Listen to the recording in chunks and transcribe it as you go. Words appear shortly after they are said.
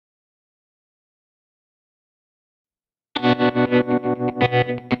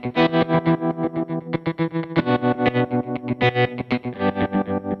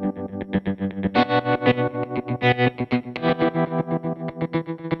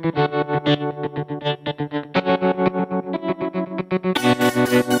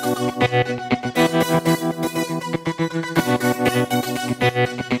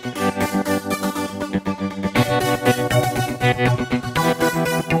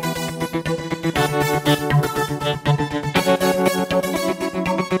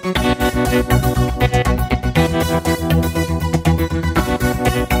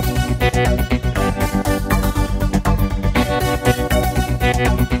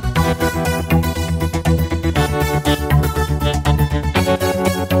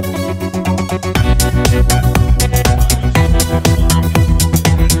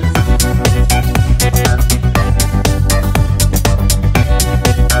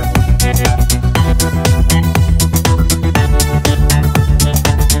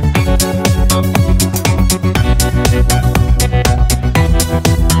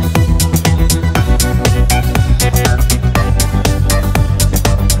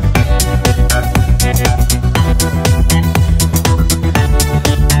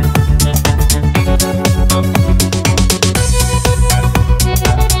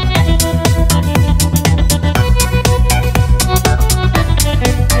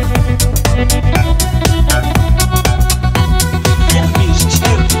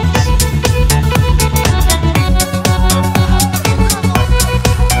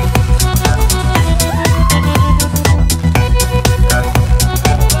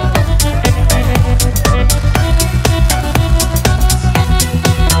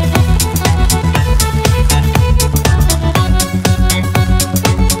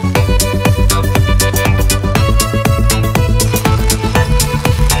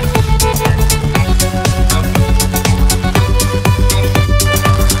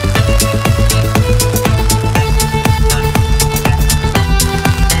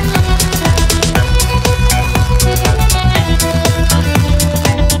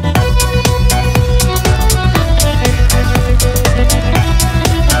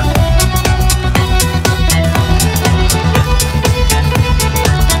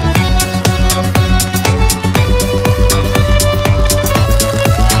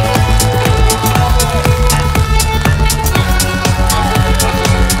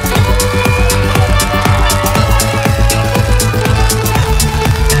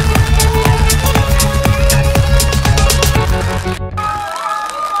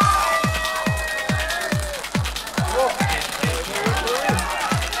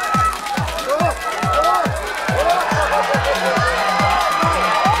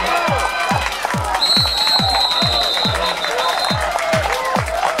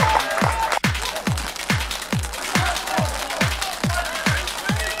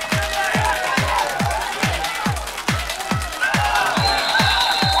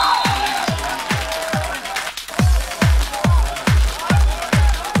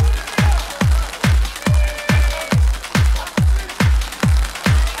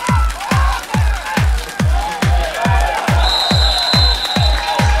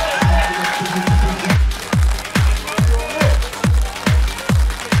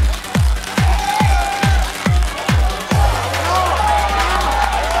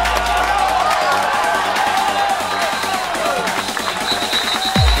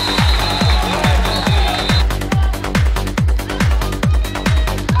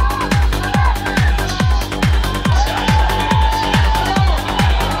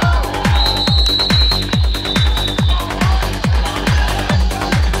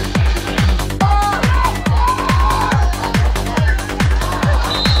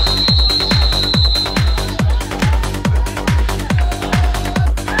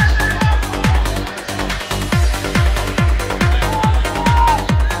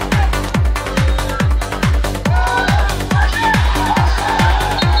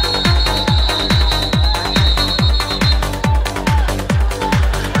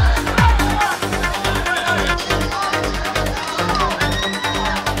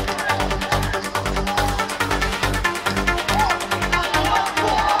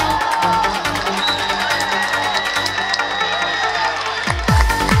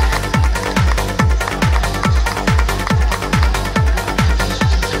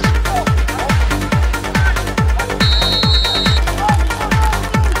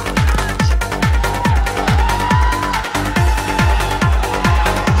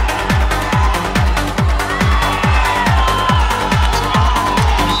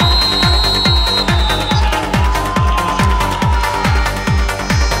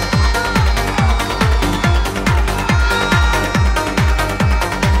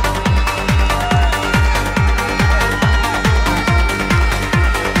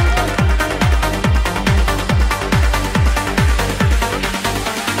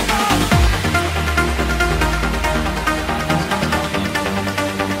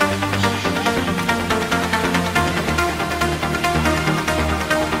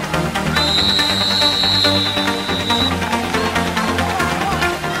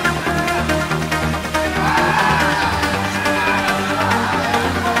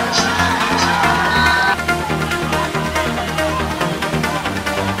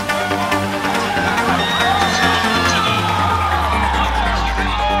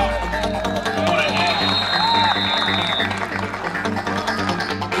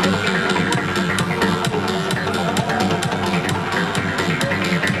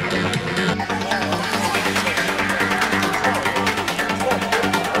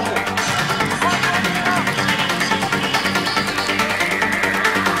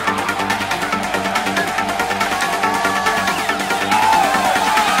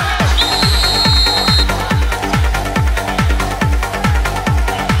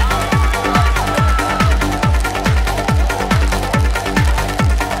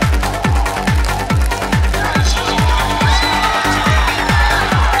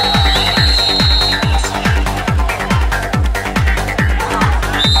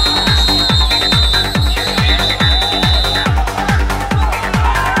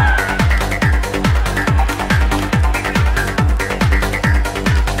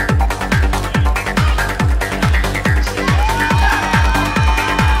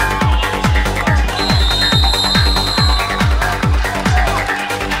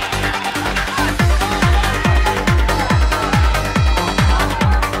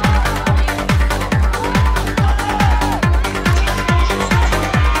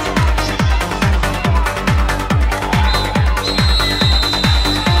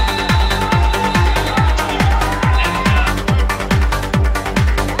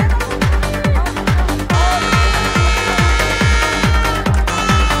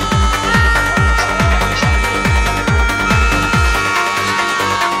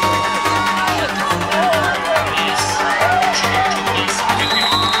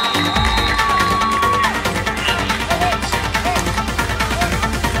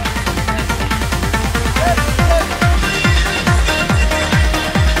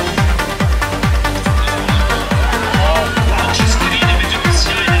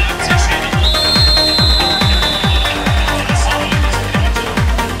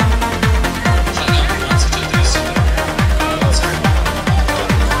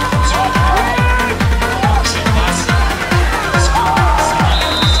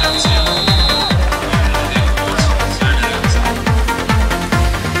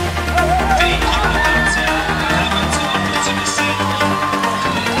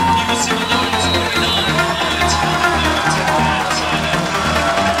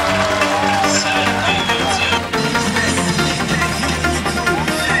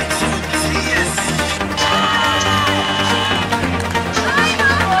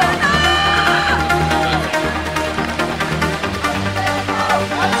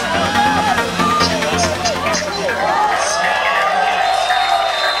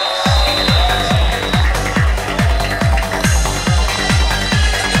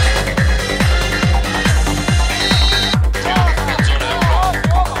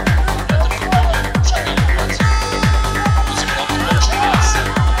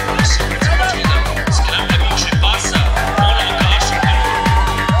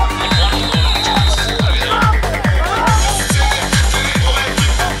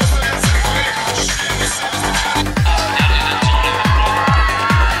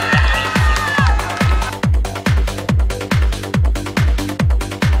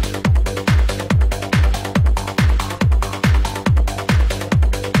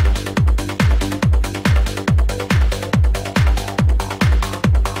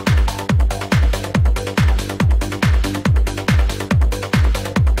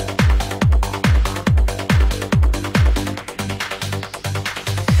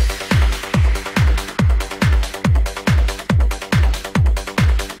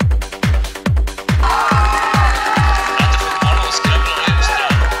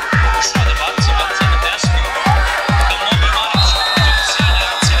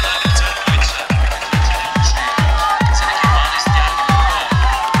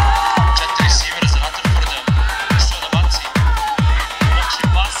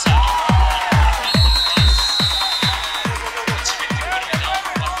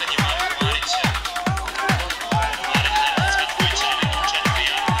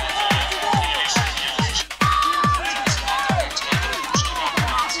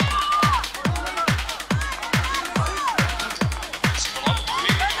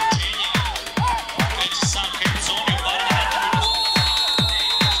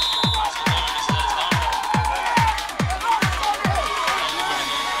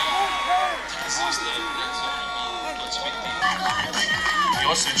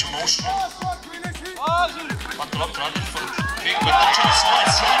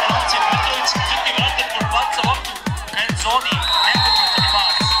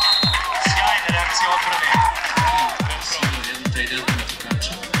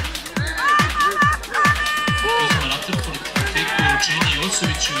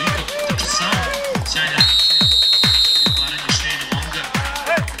Daču i Vukovi, Dača sam, sjajna akcija, otvaranje šejna longa.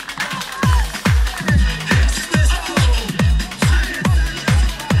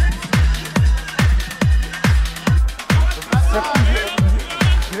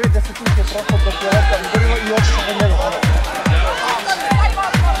 Sekunde prošlo dok je lopta udarila i otišla na njega.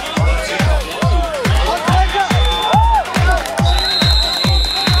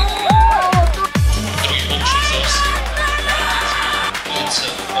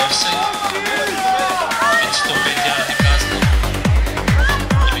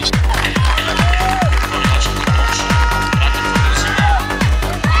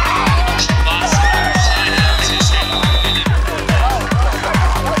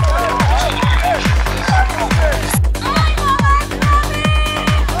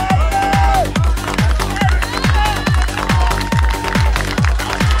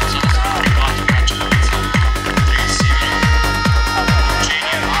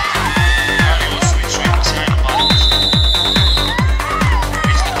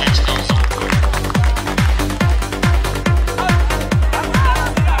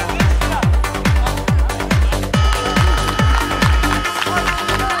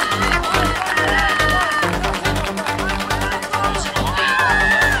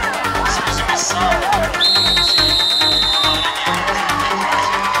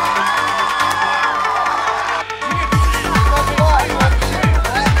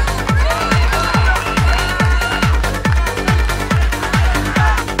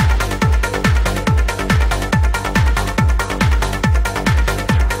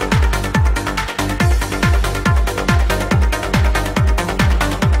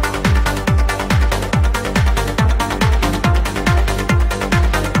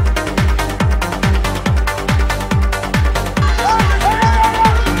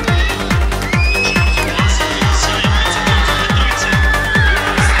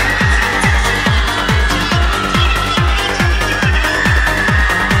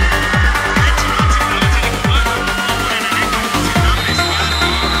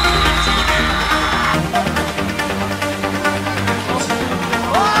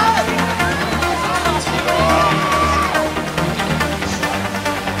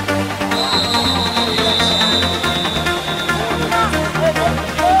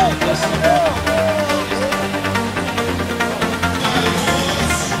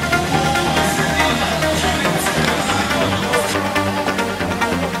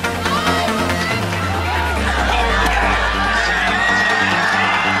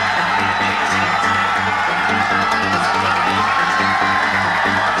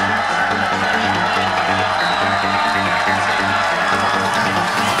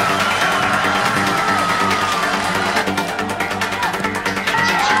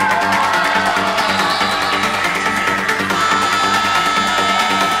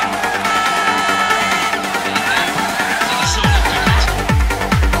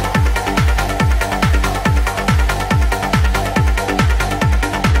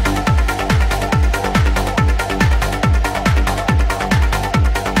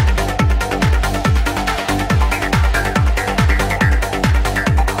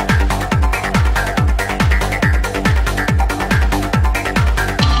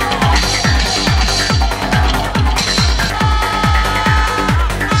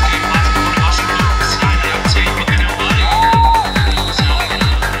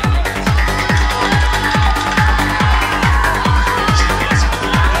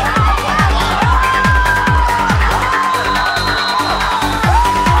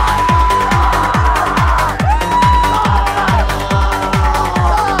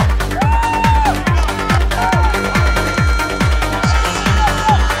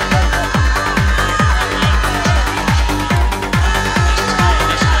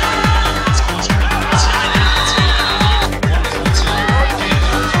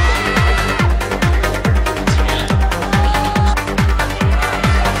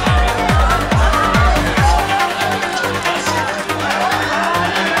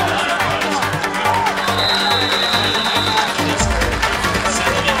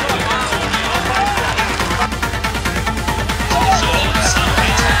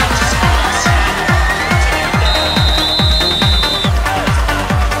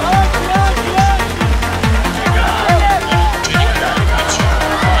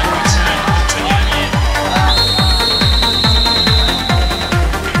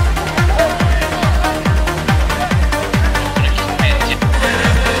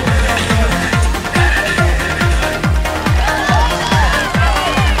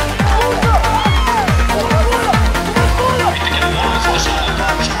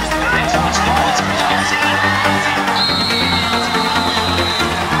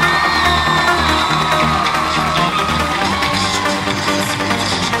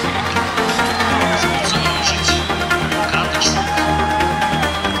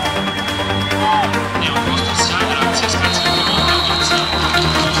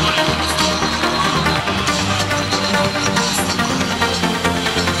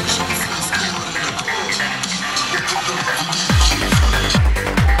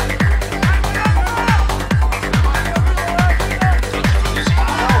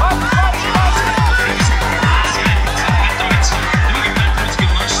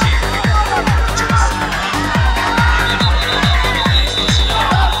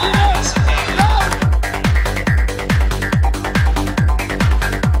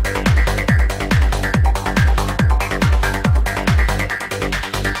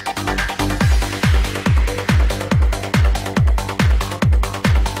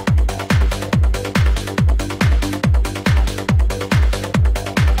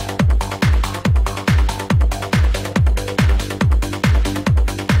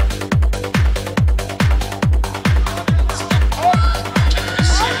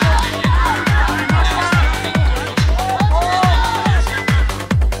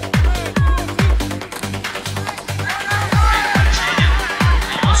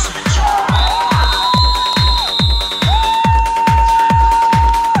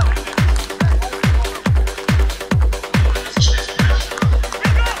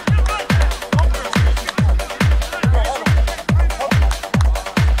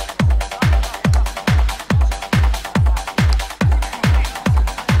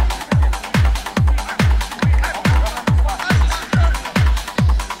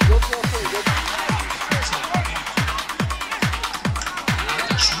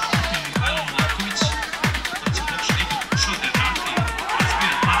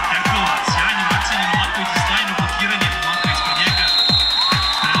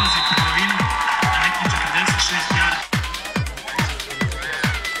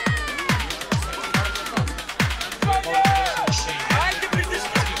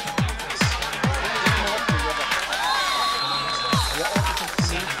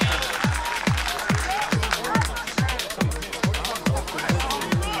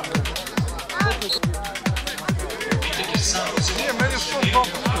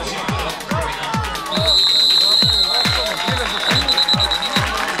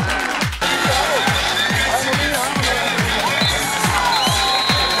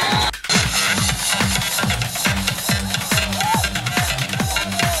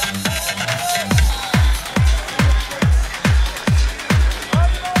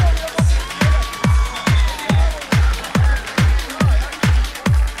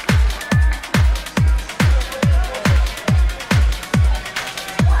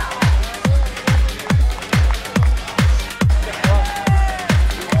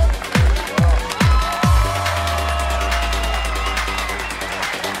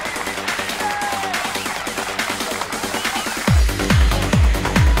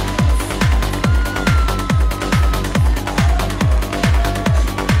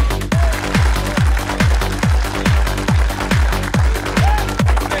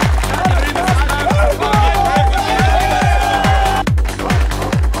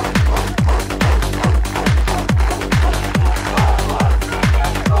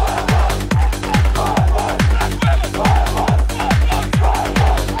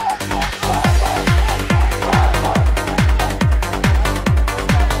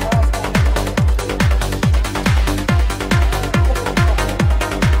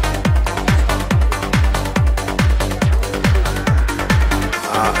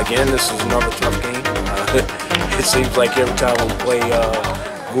 this is another tough game. It seems like every time we play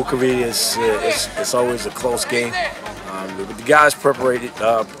Vukovi, it's always a close game. But the guys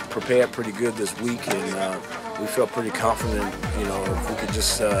prepared pretty good this week, and we felt pretty confident. You know, if we could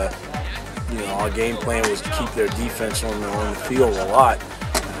just, you know, our game plan was to keep their defense on the field a lot.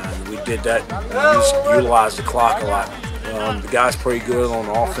 And we did that. We utilized the clock a lot. The guys pretty good on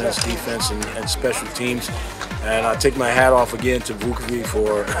offense, defense, and special teams. And I take my hat off again to Vukovi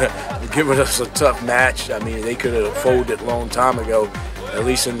for giving us a tough match. I mean, they could have folded a long time ago, at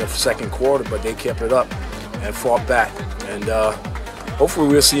least in the second quarter, but they kept it up and fought back. And hopefully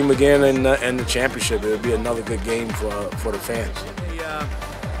we'll see them again in the championship. It'll be another good game for the fans.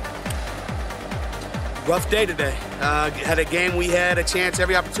 Rough day today. Had a game we had a chance,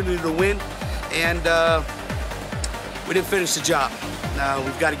 every opportunity to win, and we didn't finish the job.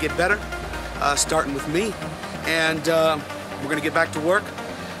 We've got to get better, starting with me, and we're going to get back to work.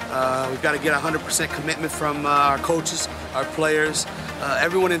 We've got to get 100% commitment from our coaches, our players,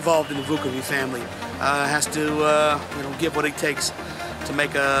 everyone involved in the Vukovi family has to you know, give what it takes to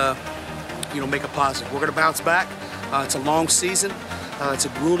make a positive. We're going to bounce back. It's a long season. It's a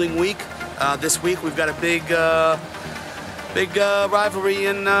grueling week. This week we've got a big rivalry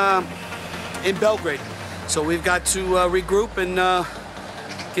in Belgrade. So we've got to regroup and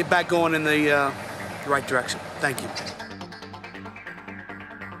get back going in the right direction. Thank you.